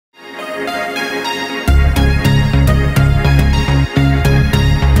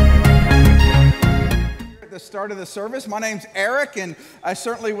The start of the service. My name's Eric, and I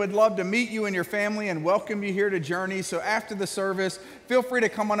certainly would love to meet you and your family and welcome you here to Journey. So after the service, feel free to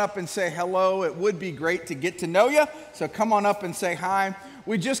come on up and say hello. It would be great to get to know you, so come on up and say hi.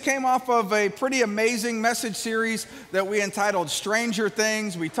 We just came off of a pretty amazing message series that we entitled Stranger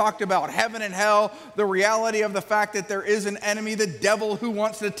Things. We talked about heaven and hell, the reality of the fact that there is an enemy, the devil, who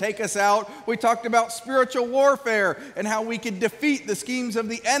wants to take us out. We talked about spiritual warfare and how we could defeat the schemes of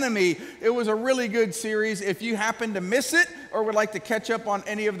the enemy. It was a really good series. If you happen to miss it or would like to catch up on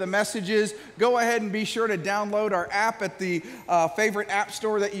any of the messages, go ahead and be sure to download our app at the favorite app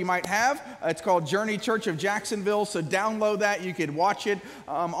store that you might have. It's called Journey Church of Jacksonville, so download that. You could watch it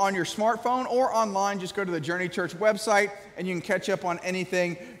on your smartphone or online. Just go to the Journey Church website and you can catch up on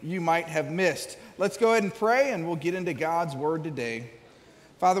anything you might have missed. Let's go ahead and pray and we'll get into God's word today.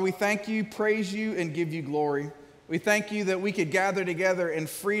 Father, we thank you, praise you, and give you glory. We thank you that we could gather together in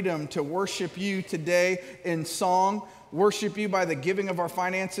freedom to worship you today in song, worship you by the giving of our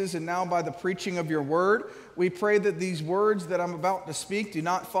finances, and now by the preaching of your word. We pray that these words that I'm about to speak do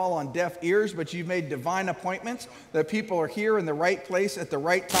not fall on deaf ears, but you've made divine appointments, that people are here in the right place at the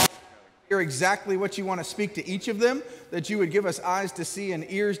right time, hear exactly what you want to speak to each of them, that you would give us eyes to see and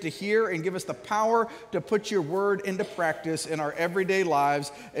ears to hear, and give us the power to put your word into practice in our everyday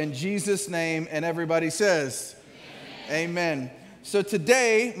lives. In Jesus' name, and everybody says, Amen. So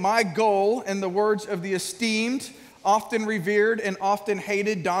today, my goal, in the words of the esteemed, often revered, and often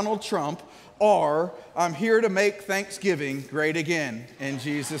hated Donald Trump, are, I'm here to make Thanksgiving great again, in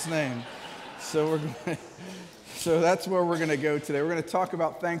Jesus' name. So that's where we're going to go today. We're going to talk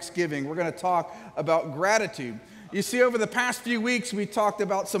about Thanksgiving. We're going to talk about gratitude. You see, over the past few weeks, we talked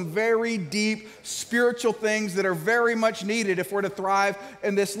about some very deep spiritual things that are very much needed if we're to thrive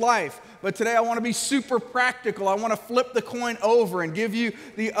in this life. But today I want to be super practical. I want to flip the coin over and give you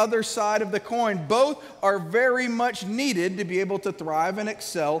the other side of the coin. Both are very much needed to be able to thrive and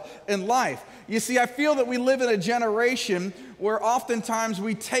excel in life. You see, I feel that we live in a generation where oftentimes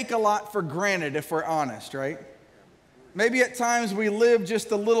we take a lot for granted, if we're honest, right? Maybe at times we live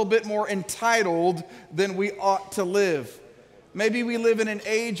just a little bit more entitled than we ought to live. Maybe we live in an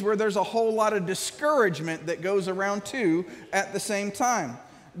age where there's a whole lot of discouragement that goes around too at the same time.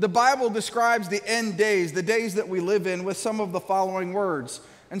 The Bible describes the end days, the days that we live in, with some of the following words.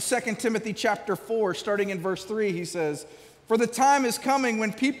 In 2 Timothy chapter 4, starting in verse 3, he says, "For the time is coming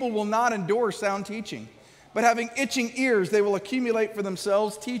when people will not endure sound teaching, but having itching ears, they will accumulate for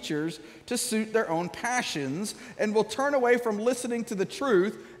themselves teachers to suit their own passions, and will turn away from listening to the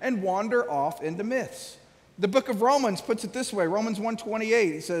truth and wander off into myths." The book of Romans puts it this way, Romans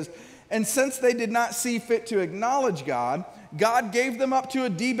 1:28, it says, "And since they did not see fit to acknowledge God, God gave them up to a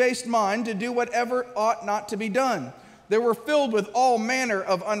debased mind to do whatever ought not to be done. They were filled with all manner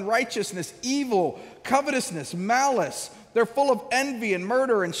of unrighteousness, evil, covetousness, malice. They're full of envy and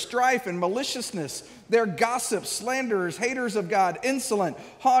murder and strife and maliciousness. They're gossips, slanderers, haters of God, insolent,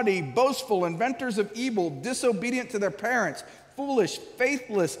 haughty, boastful, inventors of evil, disobedient to their parents, foolish,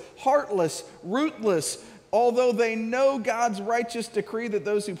 faithless, heartless, rootless. Although they know God's righteous decree that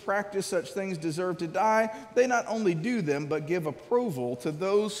those who practice such things deserve to die, they not only do them, but give approval to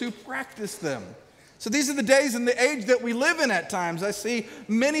those who practice them." So these are the days and the age that we live in at times. I see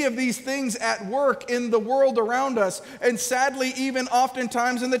many of these things at work in the world around us, and sadly, even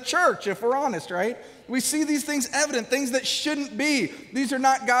oftentimes in the church, if we're honest, right? We see these things evident, things that shouldn't be. These are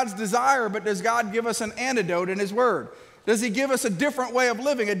not God's desire, but does God give us an antidote in His Word? Does He give us a different way of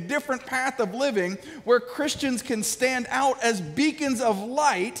living, a different path of living, where Christians can stand out as beacons of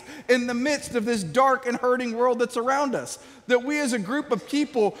light in the midst of this dark and hurting world that's around us? That we as a group of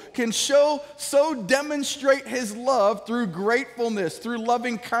people can demonstrate His love through gratefulness, through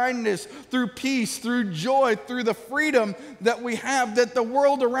loving kindness, through peace, through joy, through the freedom that we have, that the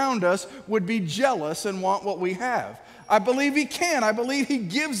world around us would be jealous and want what we have. I believe He can. I believe He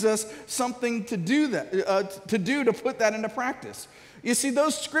gives us something to do to put that into practice. You see,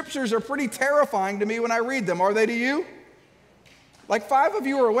 those scriptures are pretty terrifying to me when I read them. Are they to you? Like 5 of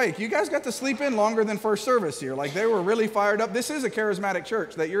you are awake. You guys got to sleep in longer than first service here. Like they were really fired up. This is a charismatic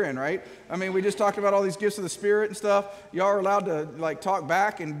church that you're in, right? I mean, we just talked about all these gifts of the Spirit and stuff. Y'all are allowed to like talk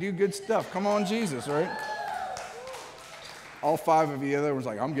back and do good stuff. Come on, Jesus, right? All 5 of you, there was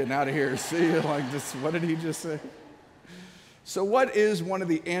like, I'm getting out of here. See you. Like this, what did he just say? So what is one of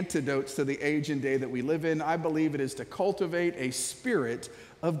the antidotes to the age and day that we live in? I believe it is to cultivate a spirit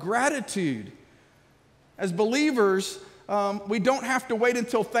of gratitude. As believers, we don't have to wait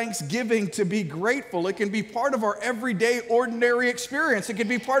until Thanksgiving to be grateful. It can be part of our everyday, ordinary experience. It can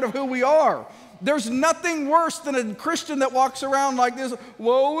be part of who we are. There's nothing worse than a Christian that walks around like this,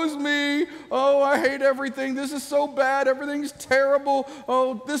 woe is me, oh, I hate everything, this is so bad, everything's terrible,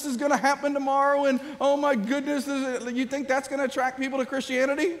 oh, this is going to happen tomorrow, and oh my goodness, you think that's going to attract people to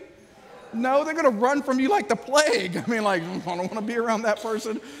Christianity? No, they're going to run from you like the plague. I mean, like, I don't want to be around that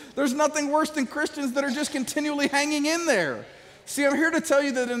person. There's nothing worse than Christians that are just continually hanging in there. See, I'm here to tell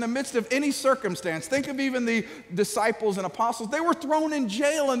you that in the midst of any circumstance, think of even the disciples and apostles, they were thrown in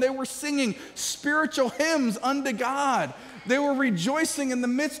jail and they were singing spiritual hymns unto God. They were rejoicing in the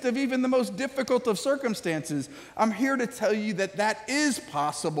midst of even the most difficult of circumstances. I'm here to tell you that that is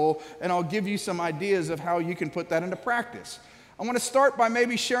possible, and I'll give you some ideas of how you can put that into practice. I want to start by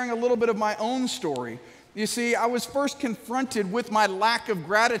maybe sharing a little bit of my own story. You see, I was first confronted with my lack of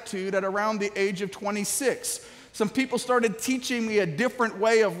gratitude at around the age of 26. Some people started teaching me a different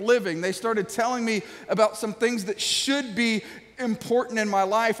way of living. They started telling me about some things that should be important in my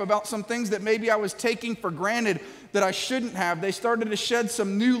life, about some things that maybe I was taking for granted that I shouldn't have. They started to shed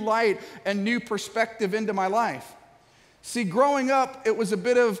some new light and new perspective into my life. See, growing up, it was a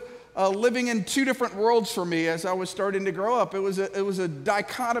bit of living in two different worlds for me as I was starting to grow up. It was a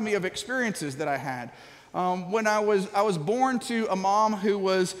dichotomy of experiences that I had. When I was born to a mom who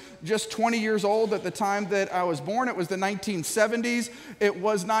was just 20 years old at the time that I was born. It was the 1970s. It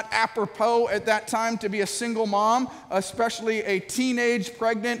was not apropos at that time to be a single mom, especially a teenage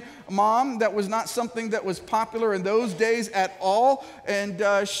pregnant mom. That was not something that was popular in those days at all.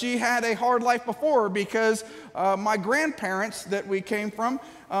 And she had a hard life before her because my grandparents that we came from,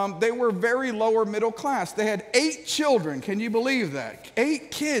 they were very lower middle class. They had 8 children. Can you believe that? 8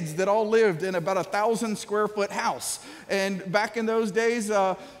 kids that all lived in about 1,000 square foot house. And back in those days,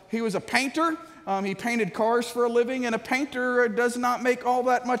 he was a painter. He painted cars for a living, and a painter does not make all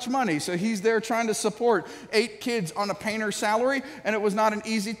that much money. So he's there trying to support 8 kids on a painter's salary, and it was not an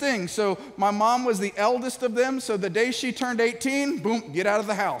easy thing. So my mom was the eldest of them. So the day she turned 18, boom, get out of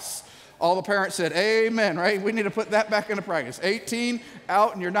the house. All the parents said, amen, right? We need to put that back into practice. 18,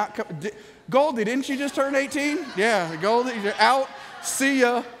 out, and you're not coming. Goldie, didn't you just turn 18? Yeah, Goldie, you're out. See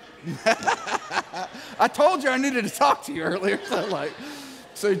ya. I told you I needed to talk to you earlier.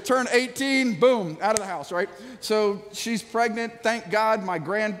 So you turn 18, boom, out of the house, right? So she's pregnant. Thank God my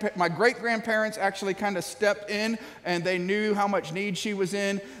great-grandparents actually kind of stepped in, and they knew how much need she was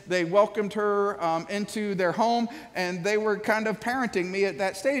in. They welcomed her into their home, and they were kind of parenting me at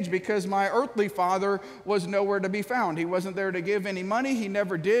that stage because my earthly father was nowhere to be found. He wasn't there to give any money. He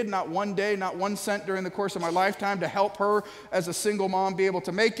never did, not one day, not 1 cent during the course of my lifetime to help her as a single mom be able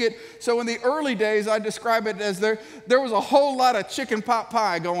to make it. So in the early days, I describe it as there was a whole lot of chicken pot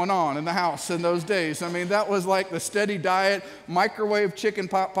pie going on in the house in those days. I mean, that was like the steady diet, microwave chicken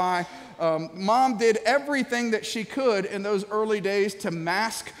pot pie. Mom did everything that she could in those early days to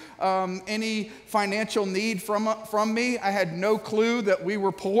mask any financial need from me. I had no clue that we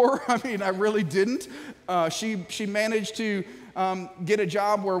were poor. I mean, I really didn't. She managed to get a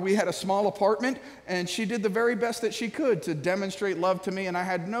job where we had a small apartment, and she did the very best that she could to demonstrate love to me, and I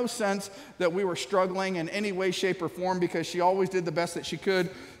had no sense that we were struggling in any way, shape, or form because she always did the best that she could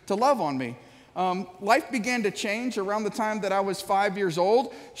to love on me. Life began to change around the time that I was 5 years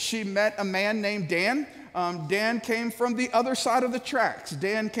old. She met a man named Dan. Dan came from the other side of the tracks.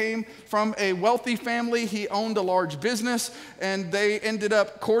 Dan came from a wealthy family. He owned a large business, and they ended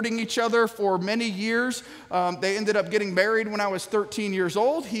up courting each other for many years. They ended up getting married when I was 13 years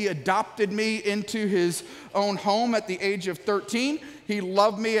old. He adopted me into his own home at the age of 13. He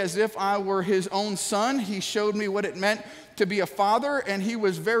loved me as if I were his own son. He showed me what it meant to be a father, and he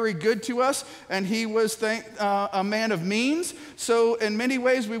was very good to us, and he was a man of means. So in many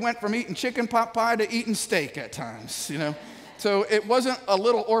ways, we went from eating chicken pot pie to eating steak at times, you know. So it wasn't a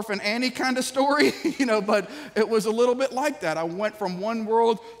Little Orphan Annie kind of story, you know, but it was a little bit like that. I went from one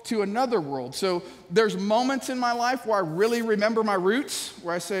world to another world. So there's moments in my life where I really remember my roots,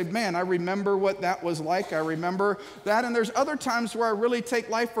 where I say, man, I remember what that was like. I remember that. And there's other times where I really take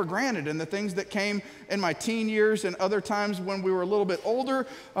life for granted, and the things that came in my teen years and other times when we were a little bit older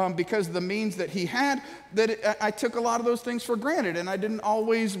because of the means that he had, I took a lot of those things for granted, and I didn't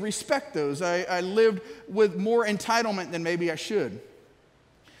always respect those. I lived with more entitlement than maybe I should.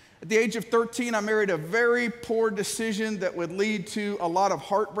 At the age of 13, I made a very poor decision that would lead to a lot of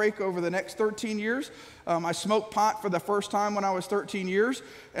heartbreak over the next 13 years. I smoked pot for the first time when I was 13 years,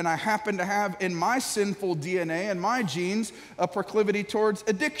 and I happened to have in my sinful DNA and my genes a proclivity towards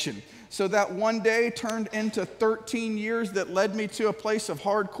addiction. So that one day turned into 13 years that led me to a place of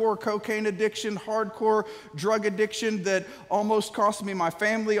hardcore cocaine addiction, hardcore drug addiction that almost cost me my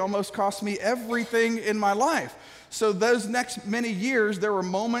family, almost cost me everything in my life. So those next many years, there were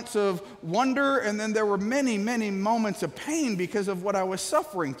moments of wonder, and then there were many, many moments of pain because of what I was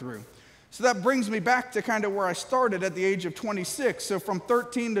suffering through. So that brings me back to kind of where I started at the age of 26. So from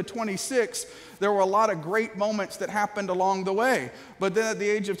 13 to 26, there were a lot of great moments that happened along the way. But then at the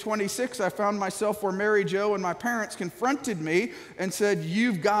age of 26, I found myself where Mary Jo and my parents confronted me and said,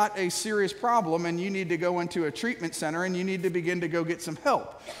 you've got a serious problem and you need to go into a treatment center and you need to begin to go get some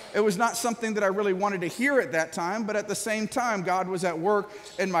help. It was not something that I really wanted to hear at that time, but at the same time, God was at work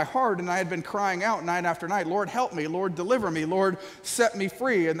in my heart, and I had been crying out night after night, Lord, help me, Lord, deliver me, Lord, set me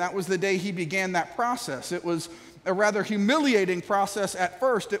free. And that was the day He began that process. It was a rather humiliating process at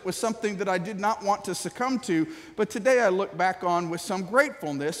first. It was something that I did not want to succumb to, but today I look back on with some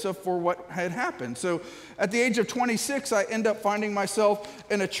gratefulness for what had happened. So at the age of 26, I end up finding myself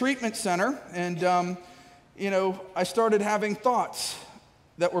in a treatment center, and I started having thoughts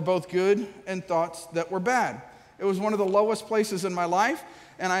that were both good and thoughts that were bad. It was one of the lowest places in my life,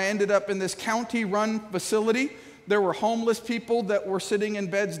 and I ended up in this county-run facility. There were homeless people that were sitting in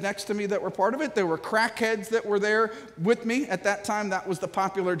beds next to me that were part of it. There were crackheads that were there with me. At that time, that was the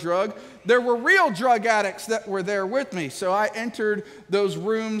popular drug. There were real drug addicts that were there with me. So I entered those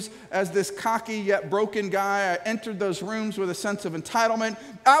rooms as this cocky yet broken guy. I entered those rooms with a sense of entitlement.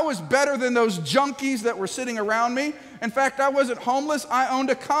 I was better than those junkies that were sitting around me. In fact, I wasn't homeless. I owned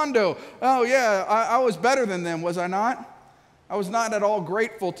a condo. Oh yeah, I was better than them, was I not? I was not at all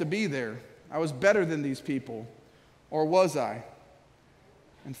grateful to be there. I was better than these people. Or was I?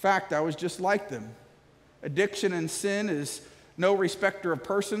 In fact, I was just like them. Addiction and sin is no respecter of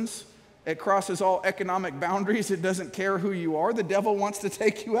persons. It crosses all economic boundaries. It doesn't care who you are. The devil wants to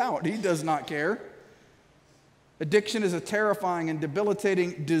take you out. He does not care. Addiction is a terrifying and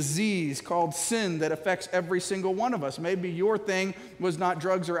debilitating disease called sin that affects every single one of us. Maybe your thing was not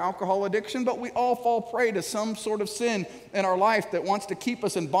drugs or alcohol addiction, but we all fall prey to some sort of sin in our life that wants to keep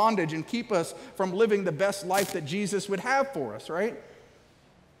us in bondage and keep us from living the best life that Jesus would have for us, right?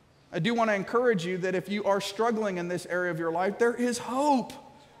 I do want to encourage you that if you are struggling in this area of your life, there is hope.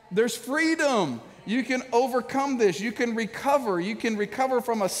 There's freedom. You can overcome this. You can recover. You can recover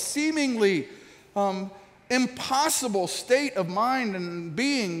from a seemingly impossible state of mind and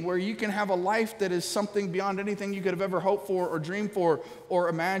being where you can have a life that is something beyond anything you could have ever hoped for or dreamed for or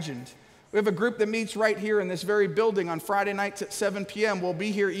imagined. We have a group that meets right here in this very building on Friday nights at 7 p.m. We'll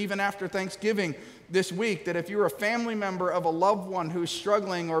be here even after Thanksgiving this week, that if you're a family member of a loved one who's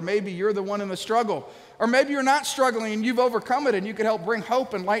struggling, or maybe you're the one in the struggle, or maybe you're not struggling and you've overcome it and you could help bring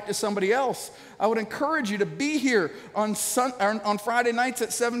hope and light to somebody else, I would encourage you to be here on Friday nights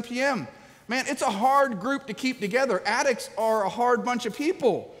at 7 p.m. Man, it's a hard group to keep together. Addicts are a hard bunch of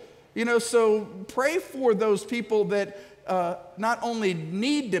people. So pray for those people that not only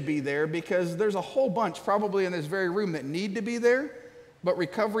need to be there, because there's a whole bunch probably in this very room that need to be there, but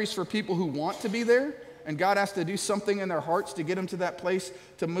recovery's for people who want to be there, and God has to do something in their hearts to get them to that place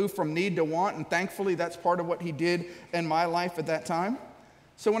to move from need to want, and thankfully that's part of what He did in my life at that time.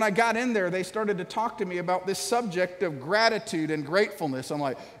 So when I got in there, they started to talk to me about this subject of gratitude and gratefulness. I'm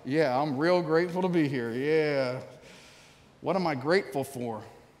like, yeah, I'm real grateful to be here. Yeah. What am I grateful for?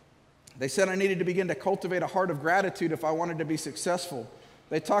 They said I needed to begin to cultivate a heart of gratitude if I wanted to be successful.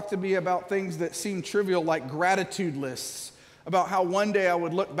 They talked to me about things that seemed trivial, like gratitude lists, about how one day I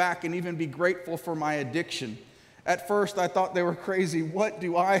would look back and even be grateful for my addiction. At first, I thought they were crazy. What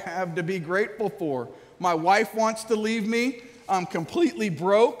do I have to be grateful for? My wife wants to leave me. I'm completely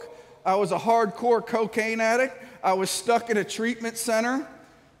broke. I was a hardcore cocaine addict. I was stuck in a treatment center.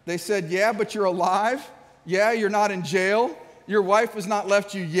 They said, yeah, but you're alive. Yeah, you're not in jail. Your wife has not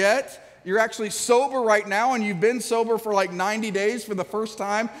left you yet. You're actually sober right now, and you've been sober for like 90 days for the first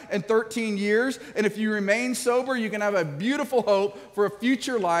time in 13 years. And if you remain sober, you can have a beautiful hope for a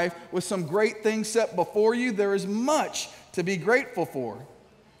future life with some great things set before you. There is much to be grateful for.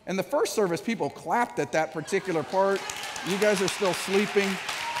 In the first service, people clapped at that particular part. You guys are still sleeping.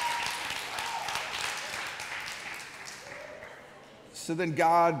 So then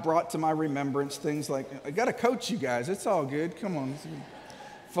God brought to my remembrance things like, I got to coach you guys. It's all good. Come on.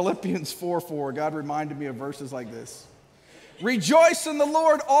 Philippians 4:4. God reminded me of verses like this. Rejoice in the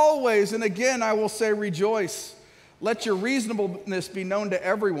Lord always. And again, I will say rejoice. Let your reasonableness be known to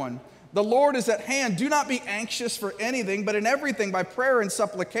everyone. The Lord is at hand. Do not be anxious for anything, but in everything by prayer and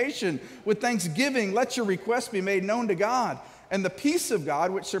supplication with thanksgiving, let your requests be made known to God. And the peace of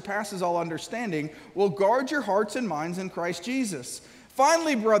God, which surpasses all understanding, will guard your hearts and minds in Christ Jesus.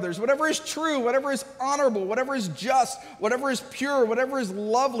 Finally, brothers, whatever is true, whatever is honorable, whatever is just, whatever is pure, whatever is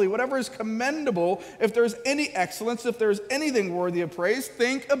lovely, whatever is commendable, if there's any excellence, if there's anything worthy of praise,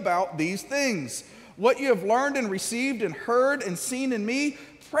 think about these things. What you have learned and received and heard and seen in me,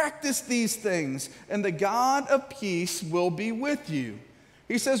 practice these things, and the God of peace will be with you.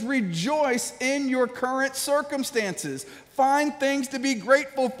 He says, rejoice in your current circumstances. Find things to be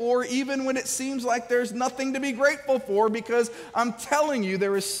grateful for, even when it seems like there's nothing to be grateful for, because I'm telling you,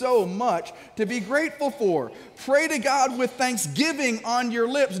 there is so much to be grateful for. Pray to God with thanksgiving on your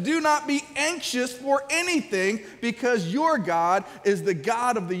lips. Do not be anxious for anything, because your God is the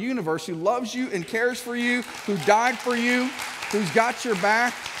God of the universe who loves you and cares for you, who died for you, who's got your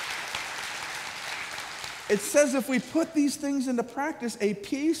back. It says if we put these things into practice, a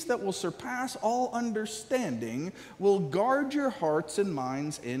peace that will surpass all understanding will guard your hearts and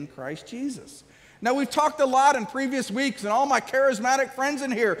minds in Christ Jesus. Now, we've talked a lot in previous weeks, and all my charismatic friends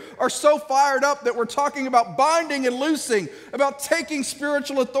in here are so fired up that we're talking about binding and loosing, about taking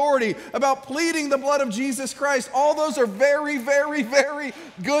spiritual authority, about pleading the blood of Jesus Christ. All those are very, very, very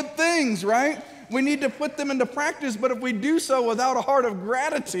good things, right? We need to put them into practice, but if we do so without a heart of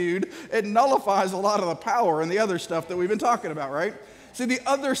gratitude, it nullifies a lot of the power and the other stuff that we've been talking about, right? See, the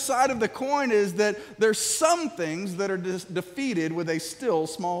other side of the coin is that there's some things that are defeated with a still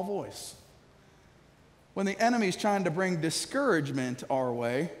small voice. When the enemy's trying to bring discouragement our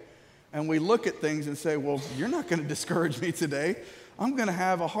way, and we look at things and say, well, you're not going to discourage me today. I'm going to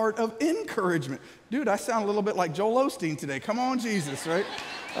have a heart of encouragement. Dude, I sound a little bit like Joel Osteen today. Come on, Jesus, right?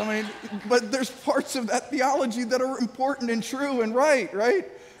 I mean, but there's parts of that theology that are important and true and right?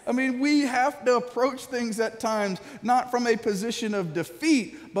 I mean, we have to approach things at times not from a position of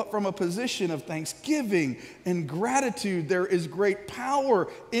defeat, but from a position of thanksgiving and gratitude. There is great power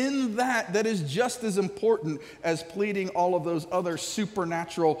in that is just as important as pleading all of those other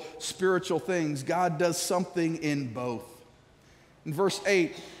supernatural spiritual things. God does something in both. In verse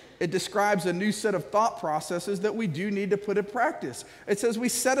 8, it describes a new set of thought processes that we do need to put in practice. It says we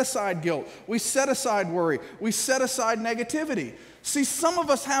set aside guilt, we set aside worry, we set aside negativity. See, some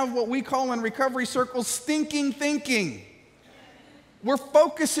of us have what we call in recovery circles stinking thinking. We're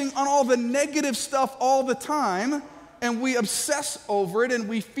focusing on all the negative stuff all the time, and we obsess over it, and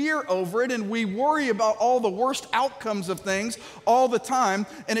we fear over it, and we worry about all the worst outcomes of things all the time,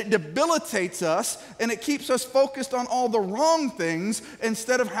 and it debilitates us, and it keeps us focused on all the wrong things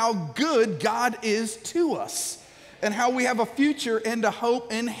instead of how good God is to us and how we have a future and a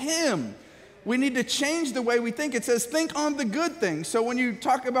hope in Him. We need to change the way we think. It says, think on the good things. So when you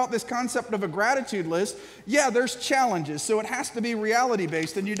talk about this concept of a gratitude list, yeah, there's challenges. So it has to be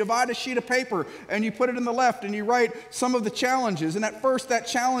reality-based. And you divide a sheet of paper and you put it in the left and you write some of the challenges. And at first that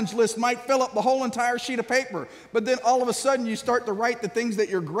challenge list might fill up the whole entire sheet of paper. But then all of a sudden you start to write the things that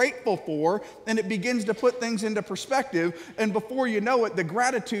you're grateful for, and it begins to put things into perspective. And before you know it, the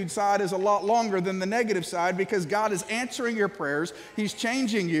gratitude side is a lot longer than the negative side, because God is answering your prayers. He's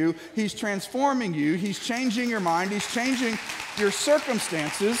changing you. He's transforming you, He's changing your mind, He's changing your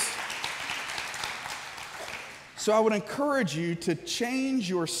circumstances. So I would encourage you to change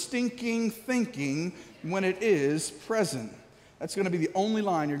your stinking thinking when it is present. That's going to be the only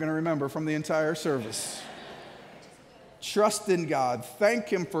line you're going to remember from the entire service. Trust in God. Thank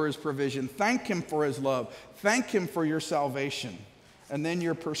Him for His provision. Thank Him for His love. Thank Him for your salvation. And then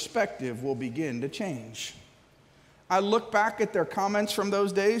your perspective will begin to change. I look back at their comments from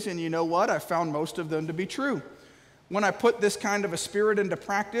those days, and you know what? I found most of them to be true. When I put this kind of a spirit into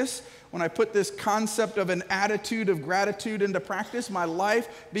practice, when I put this concept of an attitude of gratitude into practice, my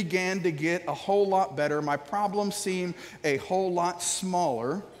life began to get a whole lot better. My problems seemed a whole lot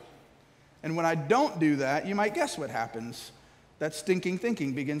smaller. And when I don't do that, you might guess what happens. That stinking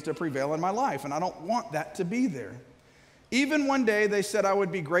thinking begins to prevail in my life, and I don't want that to be there. Even one day they said I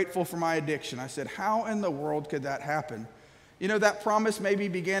would be grateful for my addiction. I said, how in the world could that happen? You know, that promise maybe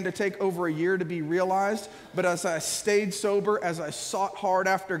began to take over a year to be realized, but as I stayed sober, as I sought hard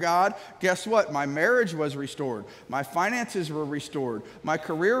after God, guess what? My marriage was restored. My finances were restored. My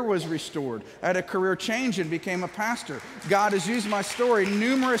career was restored. I had a career change and became a pastor. God has used my story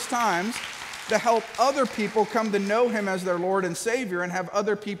numerous times to help other people come to know Him as their Lord and Savior, and have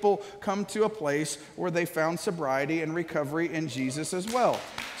other people come to a place where they found sobriety and recovery in Jesus as well.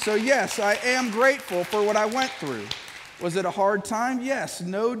 So yes, I am grateful for what I went through. Was it a hard time? Yes,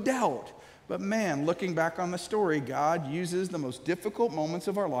 no doubt. But man, looking back on the story, God uses the most difficult moments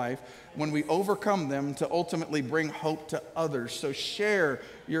of our life when we overcome them to ultimately bring hope to others. So share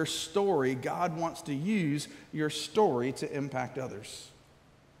your story. God wants to use your story to impact others.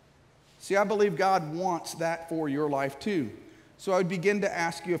 See, I believe God wants that for your life too. So I would begin to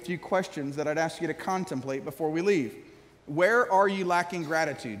ask you a few questions that I'd ask you to contemplate before we leave. Where are you lacking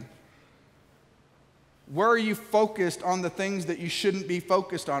gratitude? Where are you focused on the things that you shouldn't be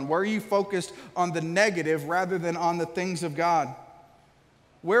focused on? Where are you focused on the negative rather than on the things of God?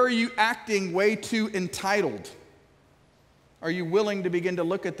 Where are you acting way too entitled? Are you willing to begin to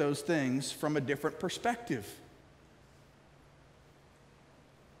look at those things from a different perspective?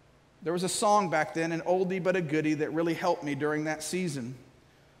 There was a song back then, an oldie but a goodie, that really helped me during that season.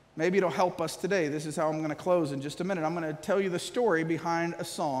 Maybe it'll help us today. This is how I'm going to close in just a minute. I'm going to tell you the story behind a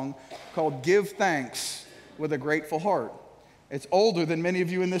song called Give Thanks with a Grateful Heart. It's older than many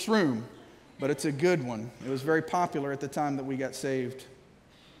of you in this room, but it's a good one. It was very popular at the time that we got saved.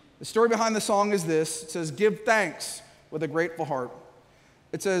 The story behind the song is this. It says, give thanks with a grateful heart.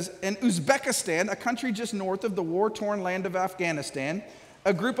 It says, in Uzbekistan, a country just north of the war-torn land of Afghanistan,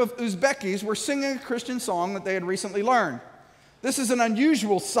 a group of Uzbekis were singing a Christian song that they had recently learned. This is an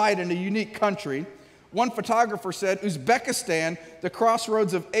unusual sight in a unique country. One photographer said, Uzbekistan, the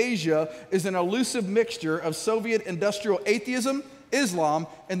crossroads of Asia, is an elusive mixture of Soviet industrial atheism, Islam,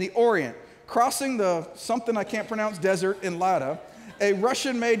 and the Orient. Crossing the something I can't pronounce desert in Lada, a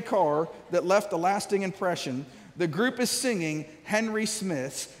Russian-made car that left a lasting impression, the group is singing Henry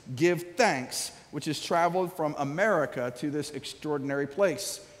Smith's Give Thanks, which has traveled from America to this extraordinary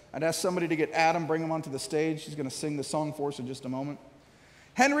place. I'd ask somebody to get Adam, bring him onto the stage. He's going to sing the song for us in just a moment.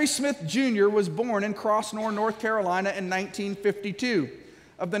 Henry Smith Jr. was born in Crossnore, North Carolina in 1952.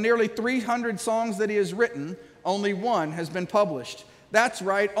 Of the nearly 300 songs that he has written, only one has been published. That's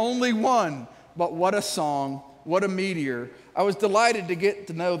right, only one. But what a song, what a meteor. I was delighted to get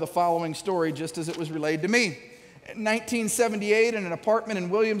to know the following story just as it was relayed to me. In 1978, in an apartment in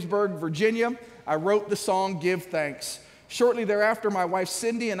Williamsburg, Virginia, I wrote the song Give Thanks. Shortly thereafter, my wife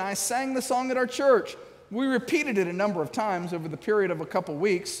Cindy and I sang the song at our church. We repeated it a number of times over the period of a couple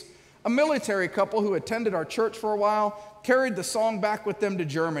weeks. A military couple who attended our church for a while carried the song back with them to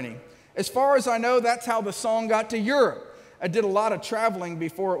Germany. As far as I know, that's how the song got to Europe. I did a lot of traveling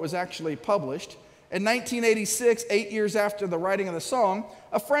before it was actually published. In 1986, 8 years after the writing of the song,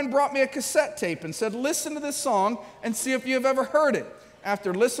 a friend brought me a cassette tape and said, listen to this song and see if you've ever heard it.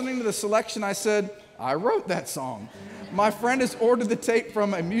 After listening to the selection, I said, I wrote that song. My friend has ordered the tape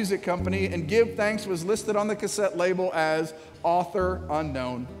from a music company, and Give Thanks was listed on the cassette label as author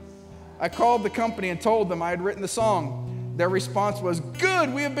unknown. I called the company and told them I had written the song. Their response was,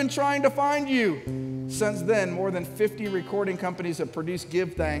 good, we have been trying to find you. Since then, more than 50 recording companies have produced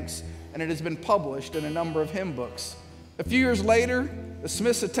Give Thanks, and it has been published in a number of hymn books. A few years later, the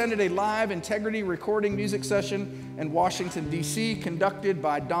Smiths attended a live Integrity recording music session in Washington, D.C., conducted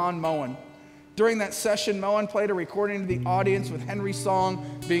by Don Moen. During that session, Moen played a recording to the audience with Henry's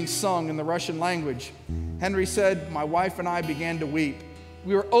song being sung in the Russian language. Henry said, my wife and I began to weep.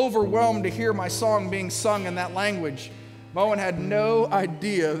 We were overwhelmed to hear my song being sung in that language. Moen had no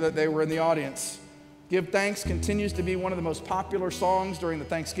idea that they were in the audience. Give Thanks continues to be one of the most popular songs during the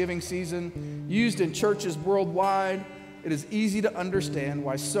Thanksgiving season, used in churches worldwide. It is easy to understand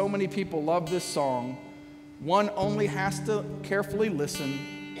why so many people love this song. One only has to carefully listen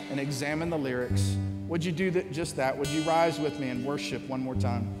and examine the lyrics. Would you do just that? Would you rise with me and worship one more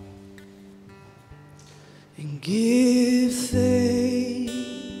time? And give thanks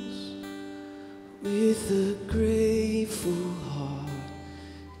with a grateful heart.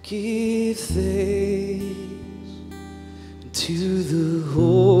 Give thanks to the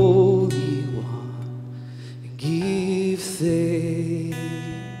Holy One. And give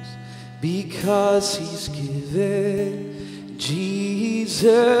thanks because He's given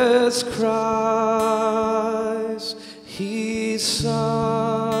Jesus Christ, His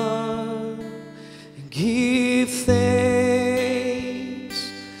Son. And give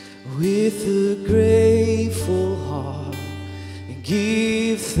thanks with a grateful heart. And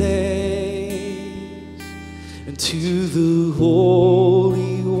give thanks to the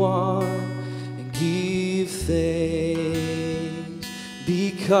Holy One. And give thanks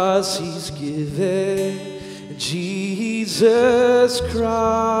because He's given Jesus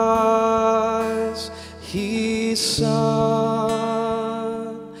Christ, His Son.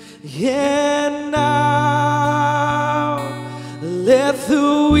 And now let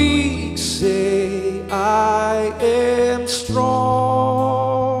the weak say, I am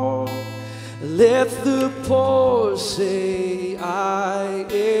strong. Let the poor say, I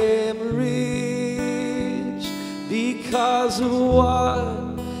am rich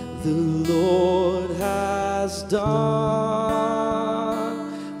what the Lord has done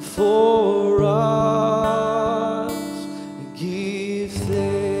for us. Give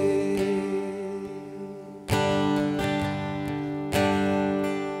thanks.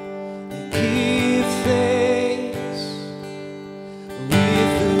 Give thanks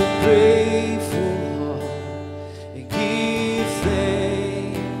with a grateful heart. Give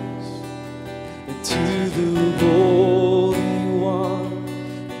thanks to the Holy One.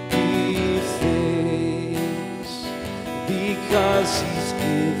 Give thanks because He's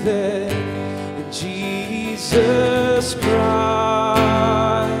given Jesus Christ,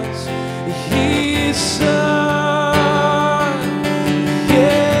 His Son.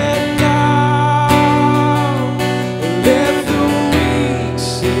 Yet now let the weak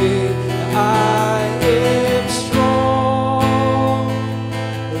say, I am strong.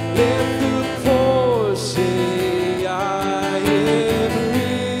 Let the poor say, I am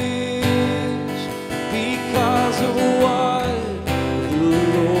rich, because of what the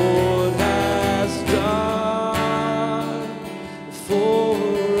Lord has done for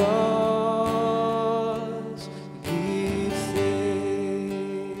us. Give thanks.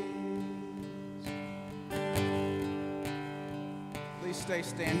 Please stay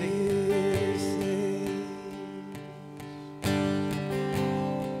standing.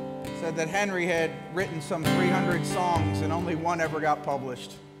 Said that Henry had written some 300 songs and only one ever got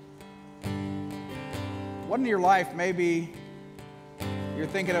published. What in your life maybe you're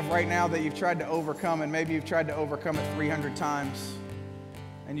thinking of right now that you've tried to overcome, and maybe you've tried to overcome it 300 times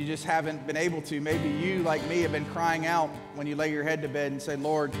and you just haven't been able to? Maybe you, like me, have been crying out when you lay your head to bed and say,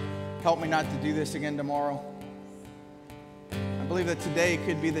 Lord, help me not to do this again tomorrow. I believe that today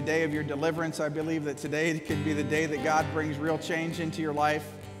could be the day of your deliverance. I believe that today could be the day that God brings real change into your life.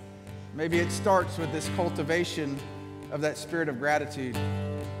 Maybe it starts with this cultivation of that spirit of gratitude.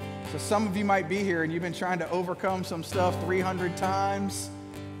 So some of you might be here and you've been trying to overcome some stuff 300 times.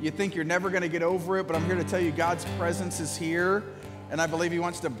 You think you're never going to get over it, but I'm here to tell you God's presence is here, and I believe He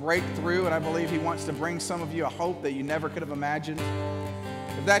wants to break through, and I believe He wants to bring some of you a hope that you never could have imagined.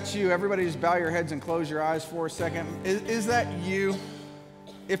 If that's you, everybody just bow your heads and close your eyes for a second. Is that you?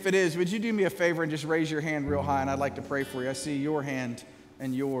 If it is, would you do me a favor and just raise your hand real high, and I'd like to pray for you. I see your hand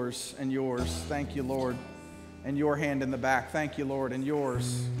and yours and yours. Thank you, Lord. And your hand in the back. Thank you, Lord. And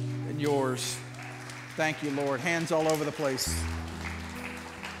yours and yours. Thank you, Lord. Hands all over the place.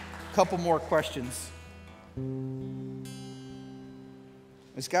 Couple more questions.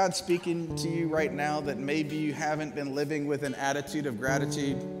 Is God speaking to you right now that maybe you haven't been living with an attitude of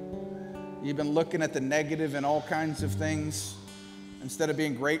gratitude? You've been looking at the negative and all kinds of things instead of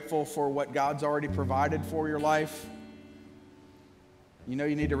being grateful for what God's already provided for your life? You know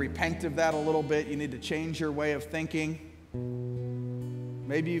you need to repent of that a little bit. You need to change your way of thinking.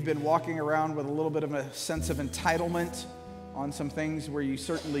 Maybe you've been walking around with a little bit of a sense of entitlement on some things where you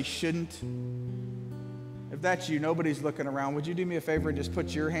certainly shouldn't. If that's you, nobody's looking around. Would you do me a favor and just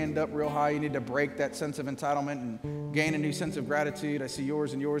put your hand up real high? You need to break that sense of entitlement and gain a new sense of gratitude. I see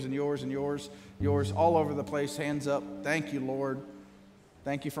yours and yours and yours and yours, yours all over the place. Hands up. Thank you, Lord.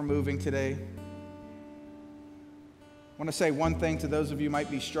 Thank you for moving today. I want to say one thing to those of you who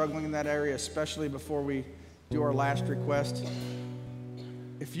might be struggling in that area, especially before we do our last request.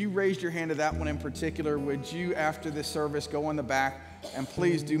 If you raised your hand to that one in particular, would you, after this service, go in the back and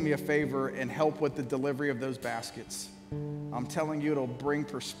please do me a favor and help with the delivery of those baskets? I'm telling you, it'll bring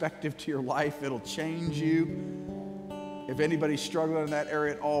perspective to your life. It'll change you. If anybody's struggling in that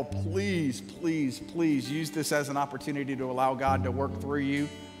area at all, please, please, please use this as an opportunity to allow God to work through you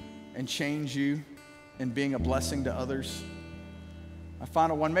and change you and being a blessing to others. My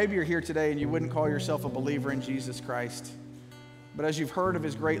final one, maybe you're here today and you wouldn't call yourself a believer in Jesus Christ. But as you've heard of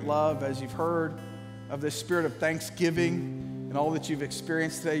His great love, as you've heard of this spirit of thanksgiving and all that you've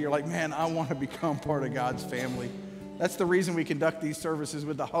experienced today, you're like, man, I want to become part of God's family. That's the reason we conduct these services,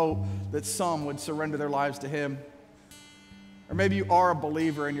 with the hope that some would surrender their lives to Him. Or maybe you are a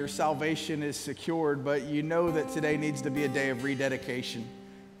believer and your salvation is secured, but you know that today needs to be a day of rededication.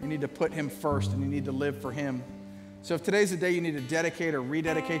 You need to put Him first and you need to live for Him. So if today's the day you need to dedicate or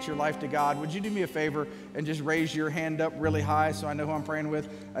rededicate your life to God, would you do me a favor and just raise your hand up really high so I know who I'm praying with?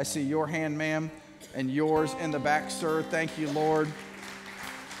 I see your hand, ma'am, and yours in the back, sir. Thank you, Lord.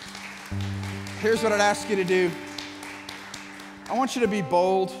 Here's what I'd ask you to do. I want you to be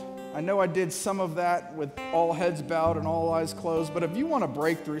bold. I know I did some of that with all heads bowed and all eyes closed, but if you want a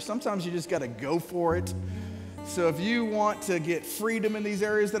breakthrough, sometimes you just got to go for it. So if you want to get freedom in these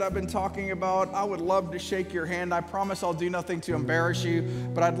areas that I've been talking about, I would love to shake your hand. I promise I'll do nothing to embarrass you,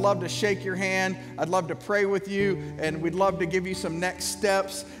 but I'd love to shake your hand. I'd love to pray with you, and we'd love to give you some next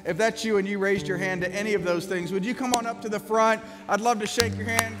steps. If that's you and you raised your hand to any of those things, would you come on up to the front? I'd love to shake your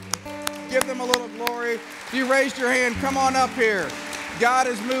hand. Give them a little glory. If you raised your hand, come on up here. God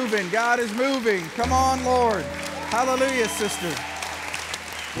is moving. God is moving. Come on, Lord. Hallelujah, sister.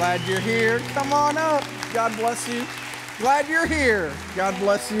 Glad you're here. Come on up. God bless you. Glad you're here. God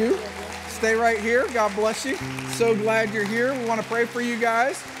bless you. Stay right here. God bless you. So glad you're here. We want to pray for you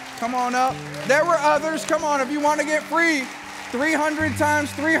guys. Come on up. There were others. Come on. If you want to get free, 300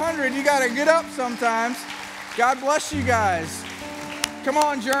 times 300. You got to get up sometimes. God bless you guys. Come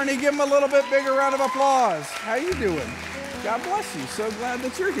on, Journey. Give them a little bit bigger round of applause. How you doing? God bless you. So glad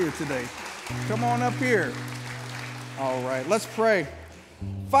that you're here today. Come on up here. All right. Let's pray.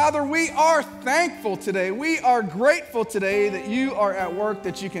 Father, we are thankful today. We are grateful today that you are at work,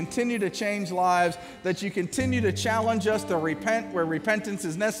 that you continue to change lives, that you continue to challenge us to repent where repentance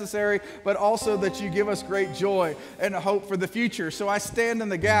is necessary, but also that you give us great joy and a hope for the future. So I stand in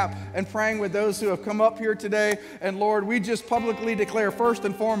the gap and praying with those who have come up here today. And Lord, we just publicly declare first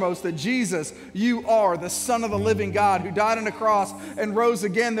and foremost that Jesus, you are the Son of the living God who died on the cross and rose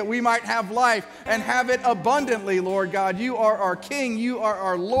again that we might have life and have it abundantly, Lord God. You are our King. You are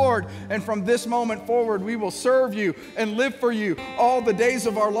our Lord, and from this moment forward, we will serve you and live for you all the days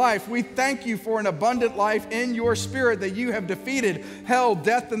of our life. We thank you for an abundant life in your Spirit, that you have defeated hell,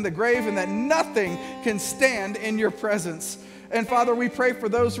 death, and the grave, and that nothing can stand in your presence. And Father, we pray for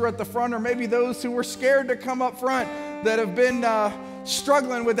those who are at the front, or maybe those who were scared to come up front, that have been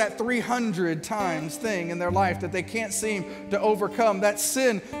struggling with that 300 times thing in their life that they can't seem to overcome, that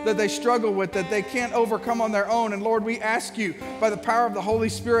sin that they struggle with, that they can't overcome on their own. And Lord, we ask you by the power of the Holy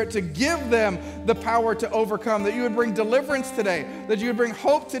Spirit to give them the power to overcome, that you would bring deliverance today, that you would bring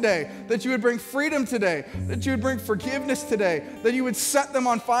hope today, that you would bring freedom today, that you would bring forgiveness today, that you would set them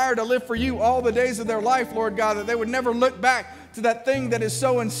on fire to live for you all the days of their life, Lord God, that they would never look back to that thing that has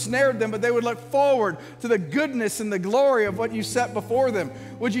so ensnared them, but they would look forward to the goodness and the glory of what you set before them.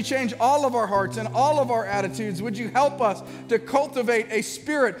 Would you change all of our hearts and all of our attitudes? Would you help us to cultivate a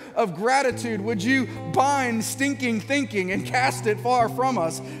spirit of gratitude? Would you bind stinking thinking and cast it far from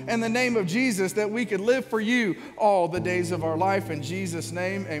us in the name of Jesus, that we could live for you all the days of our life? In Jesus'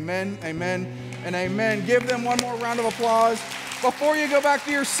 name, amen, amen, and amen. Give them one more round of applause. Before you go back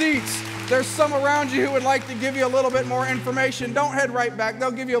to your seats, there's some around you who would like to give you a little bit more information. Don't head right back.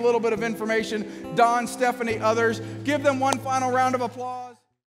 They'll give you a little bit of information. Don, Stephanie, others. Give them one final round of applause.